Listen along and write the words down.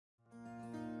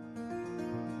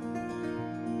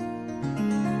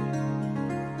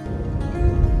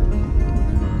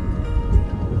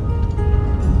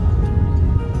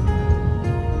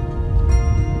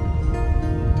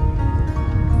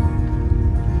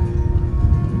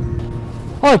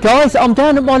Hi guys, I'm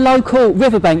down at my local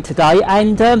riverbank today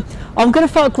and I'm going to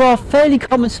photograph fairly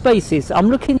common species. I'm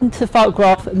looking to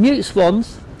photograph mute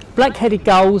swans, black-headed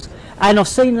gulls, and I've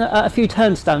seen a few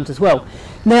turnstones as well.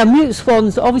 Now mute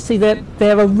swans, obviously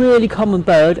they're a really common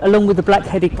bird along with the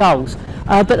black-headed gulls,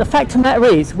 but the fact of the matter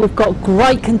is we've got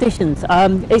great conditions.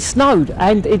 It snowed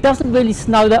and it doesn't really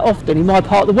snow that often in my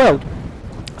part of the world.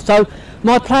 So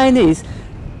my plan is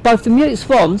both the mute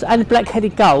swans and the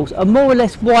black-headed gulls are more or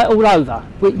less white all over.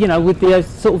 With the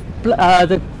sort of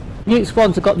the mute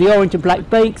swans have got the orange and black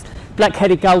beaks,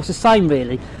 black-headed gulls the same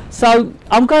really. So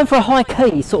I'm going for a high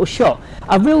key sort of shot,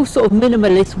 a real sort of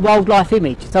minimalist wildlife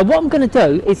image. So what I'm going to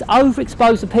do is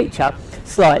overexpose the picture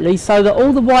slightly so that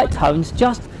all the white tones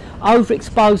just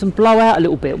overexpose and blow out a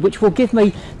little bit, which will give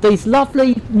me these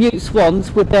lovely mute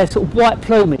swans with their sort of white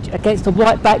plumage against a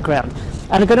white background.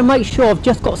 And I'm going to make sure I've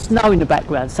just got snow in the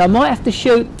background, so I might have to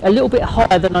shoot a little bit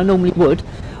higher than I normally would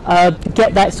to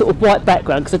get that sort of white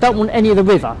background, because I don't want any of the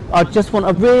river. I just want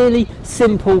a really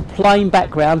simple plain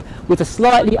background with a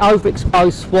slightly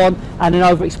overexposed swan and an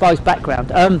overexposed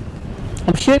background. I'm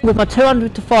shooting with my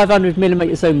 200 to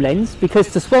 500mm zoom lens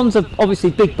because the swans are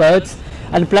obviously big birds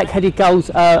and the black-headed gulls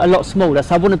are a lot smaller,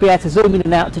 so I want to be able to zoom in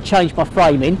and out to change my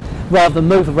framing rather than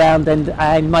move around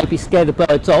and maybe scare the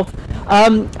birds off.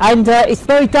 It's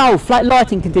very dull, flat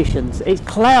lighting conditions. It's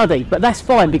cloudy, but that's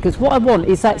fine because what I want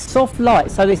is that soft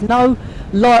light, so there's no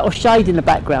light or shade in the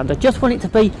background. I just want it to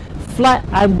be flat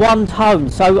and one tone,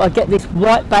 so I get this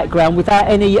white background without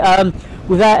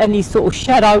any sort of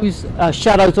shadows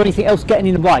or anything else getting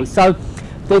in the way. So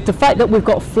the fact that we've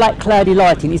got flat cloudy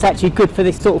lighting is actually good for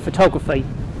this sort of photography.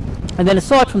 And then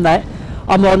aside from that,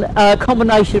 I'm on a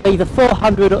combination of either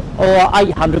 400 or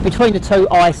 800 between the two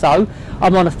ISO.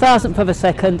 I'm on 1,000th of a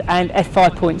second and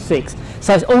f5.6,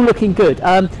 so it's all looking good.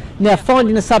 Now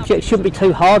finding the subject shouldn't be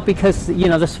too hard because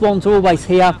the swans are always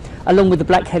here along with the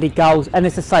black-headed gulls, and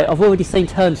as I say, I've already seen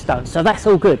turnstones, so that's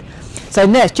all good. So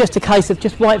now it's just a case of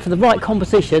just waiting for the right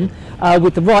composition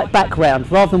with the right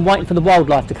background rather than waiting for the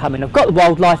wildlife to come in. I've got the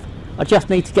wildlife, I just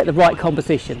need to get the right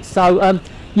composition. So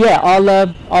yeah,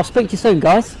 I'll speak to you soon,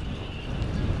 guys.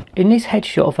 In this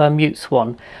headshot of a mute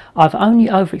swan, I've only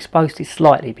overexposed it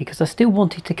slightly because I still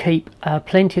wanted to keep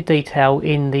plenty of detail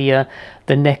in the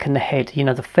neck and the head,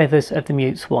 the feathers of the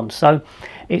mute swan. So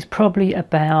it's probably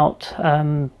about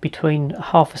between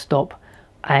half a stop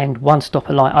and 1 stop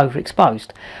of light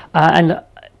overexposed. And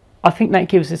I think that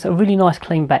gives us a really nice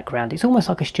clean background. It's almost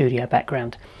like a studio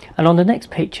background. And on the next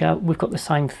picture, we've got the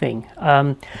same thing.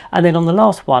 And then on the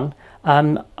last one,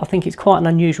 I think it's quite an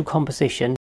unusual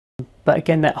composition. But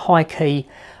again, that high key,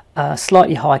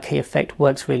 slightly high key effect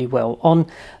works really well. On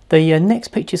the next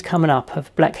pictures coming up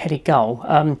of black-headed gull,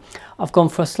 I've gone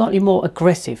for a slightly more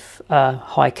aggressive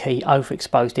high key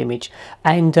overexposed image,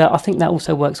 and I think that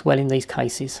also works well in these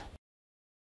cases.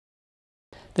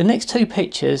 The next two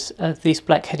pictures of this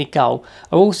black-headed gull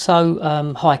are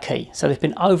also high key, so they've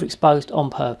been overexposed on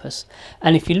purpose.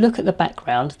 And if you look at the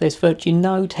background, there's virtually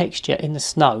no texture in the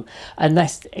snow, and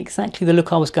that's exactly the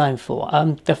look I was going for.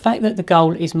 The fact that the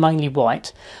gull is mainly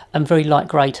white and very light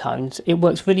grey tones, it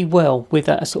works really well with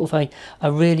a sort of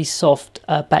a really soft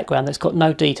background that's got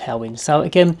no detail in. So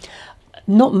again,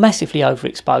 not massively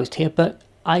overexposed here, but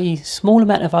a small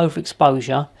amount of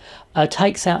overexposure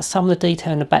takes out some of the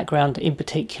detail in the background in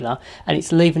particular, and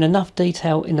it's leaving enough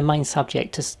detail in the main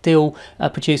subject to still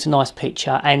produce a nice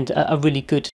picture and a really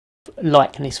good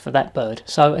likeness for that bird.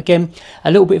 So again, a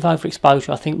little bit of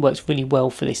overexposure I think works really well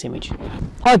for this image.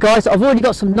 Hi guys, I've already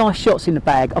got some nice shots in the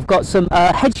bag. I've got some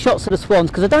head shots of the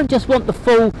swans because I don't just want the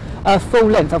full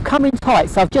length. I've come in tight,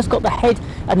 so I've just got the head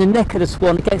and the neck of the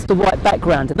swan against the white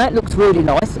background, and that looks really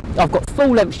nice. I've got full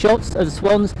length shots of the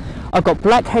swans. I've got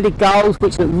black-headed gulls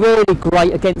which look really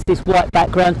great against this white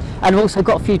background, and I've also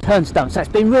got a few turnstones, so it's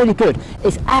been really good.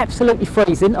 It's absolutely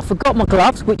freezing. I forgot my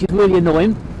gloves, which is really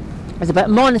annoying. It's about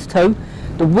 -2,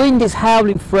 the wind is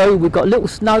howling through, we've got little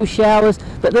snow showers,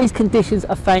 but these conditions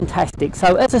are fantastic.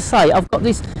 So as I say, I've got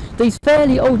these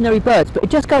fairly ordinary birds, but it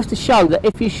just goes to show that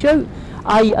if you shoot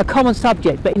a common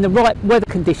subject but in the right weather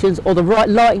conditions or the right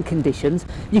lighting conditions,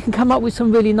 you can come up with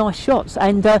some really nice shots.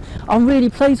 And I'm really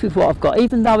pleased with what I've got,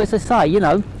 even though, as I say,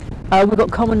 we've got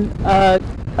common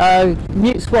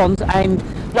mute swans and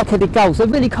black-headed gulls. They're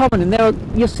really common, and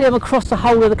you'll see them across the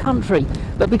whole of the country,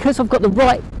 but because I've got the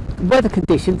right weather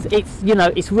conditions,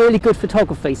 it's really good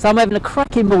photography. So I'm having a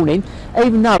cracking morning,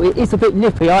 even though it is a bit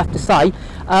nippy, I have to say.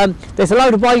 There's a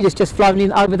load of waders just flown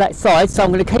in over that side, so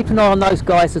I'm going to keep an eye on those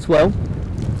guys as well.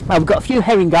 We've got a few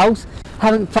herring gulls.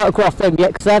 Haven't photographed them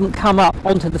yet because they haven't come up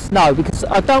onto the snow, because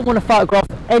I don't want to photograph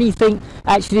anything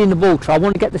actually in the water. I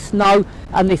want to get the snow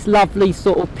and this lovely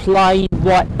sort of plain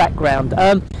white background.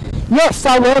 Yeah, so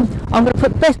I'm going to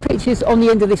put best pictures on the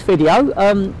end of this video.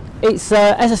 It's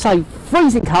as I say,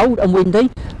 freezing cold and windy,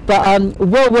 but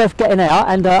well worth getting out.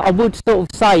 And I would sort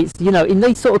of say, it's, you know, in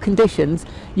these sort of conditions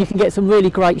you can get some really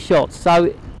great shots.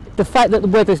 So the fact that the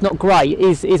weather's not great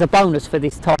is a bonus for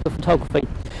this type of photography.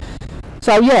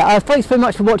 So yeah, thanks very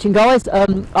much for watching, guys.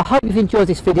 I hope you've enjoyed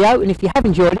this video, and if you have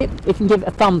enjoyed it, if you can give it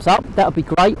a thumbs up, that would be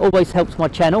great. Always helps my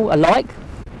channel, a like.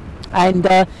 And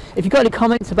if you've got any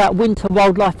comments about winter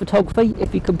wildlife photography,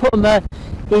 if you can put them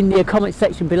in the comment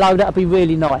section below, that would be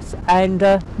really nice. And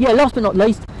yeah, last but not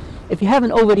least, if you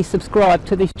haven't already subscribed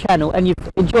to this channel and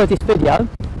you've enjoyed this video,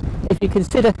 if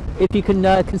you can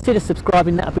consider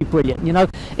subscribing, that would be brilliant. You know,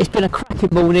 it's been a cracking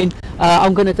morning.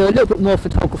 I'm going to do a little bit more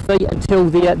photography until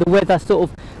the weather sort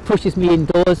of pushes me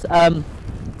indoors.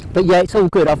 But yeah, it's all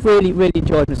good. I've really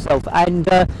enjoyed myself, and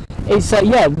it's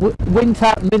yeah,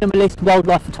 winter minimalist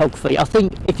wildlife photography. I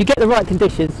think if you get the right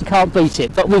conditions, you can't beat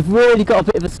it. But we've really got a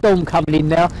bit of a storm coming in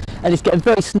now, and it's getting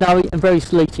very snowy and very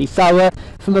sleety. So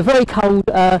from a very cold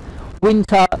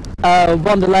winter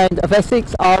wonderland of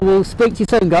Essex, I will speak to you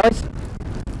soon, guys.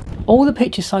 All the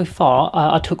pictures so far,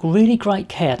 I took really great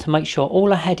care to make sure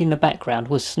all I had in the background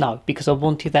was snow, because I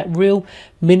wanted that real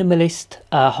minimalist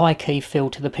high key feel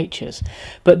to the pictures.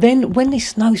 But then when this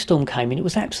snowstorm came in, it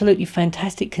was absolutely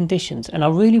fantastic conditions, and I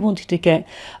really wanted to get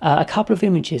a couple of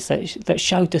images that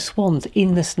showed the swans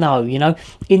in the snow, you know,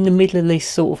 in the middle of this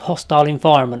sort of hostile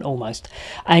environment almost.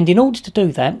 And in order to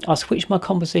do that, I switched my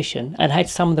composition and had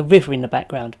some of the river in the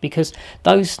background, because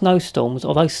those snowstorms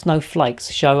or those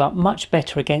snowflakes show up much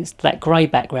better against that grey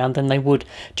background than they would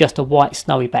just a white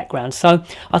snowy background. So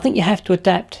I think you have to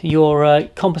adapt your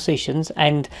compositions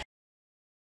and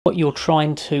what you're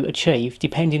trying to achieve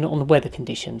depending on the weather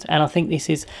conditions. And I think this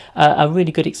is a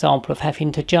really good example of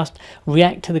having to just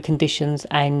react to the conditions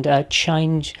and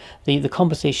change the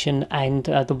composition and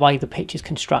the way the picture is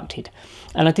constructed.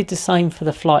 And I did the same for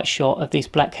the flight shot of this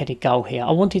black-headed gull here.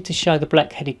 I wanted to show the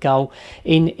black-headed gull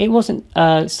in, it wasn't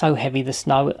so heavy, the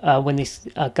snow, when this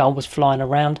gull was flying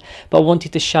around, but I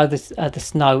wanted to show the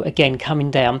snow again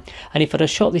coming down. And if I'd have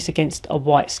shot this against a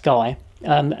white sky,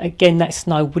 again, that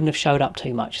snow wouldn't have showed up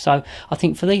too much. So I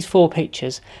think for these 4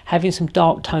 pictures, having some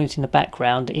dark tones in the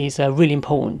background is really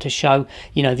important to show,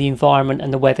 you know, the environment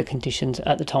and the weather conditions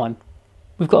at the time.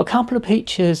 We've got a couple of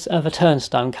pictures of a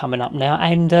turnstone coming up now,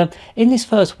 and in this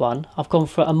first one I've gone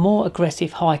for a more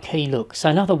aggressive high key look. So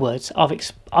in other words, I've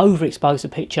overexposed the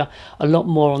picture a lot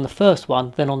more on the first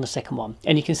one than on the second one,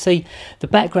 and you can see the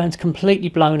background's completely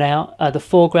blown out, the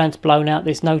foreground's blown out,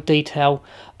 there's no detail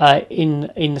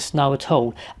in the snow at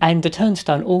all, and the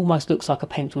turnstone almost looks like a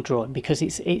pencil drawing because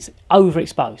it's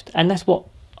overexposed, and that's what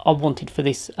I wanted for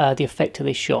this the effect of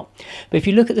this shot. But if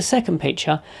you look at the second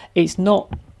picture, it's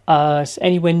not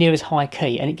anywhere near as high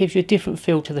key, and it gives you a different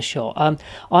feel to the shot.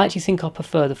 I actually think I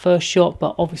prefer the first shot,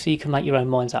 but obviously you can make your own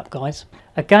minds up, guys.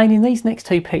 Again, in these next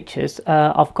 2 pictures,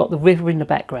 I've got the river in the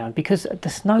background because the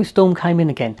snowstorm came in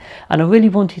again, and I really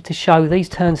wanted to show these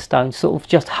turnstones sort of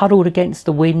just huddled against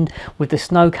the wind with the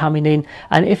snow coming in.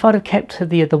 And if I'd have kept to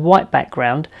the white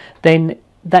background, then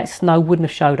that snow wouldn't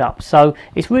have showed up. So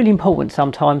it's really important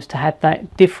sometimes to have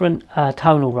that different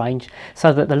tonal range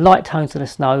so that the light tones of the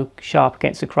snow show up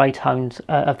against the grey tones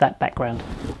of that background.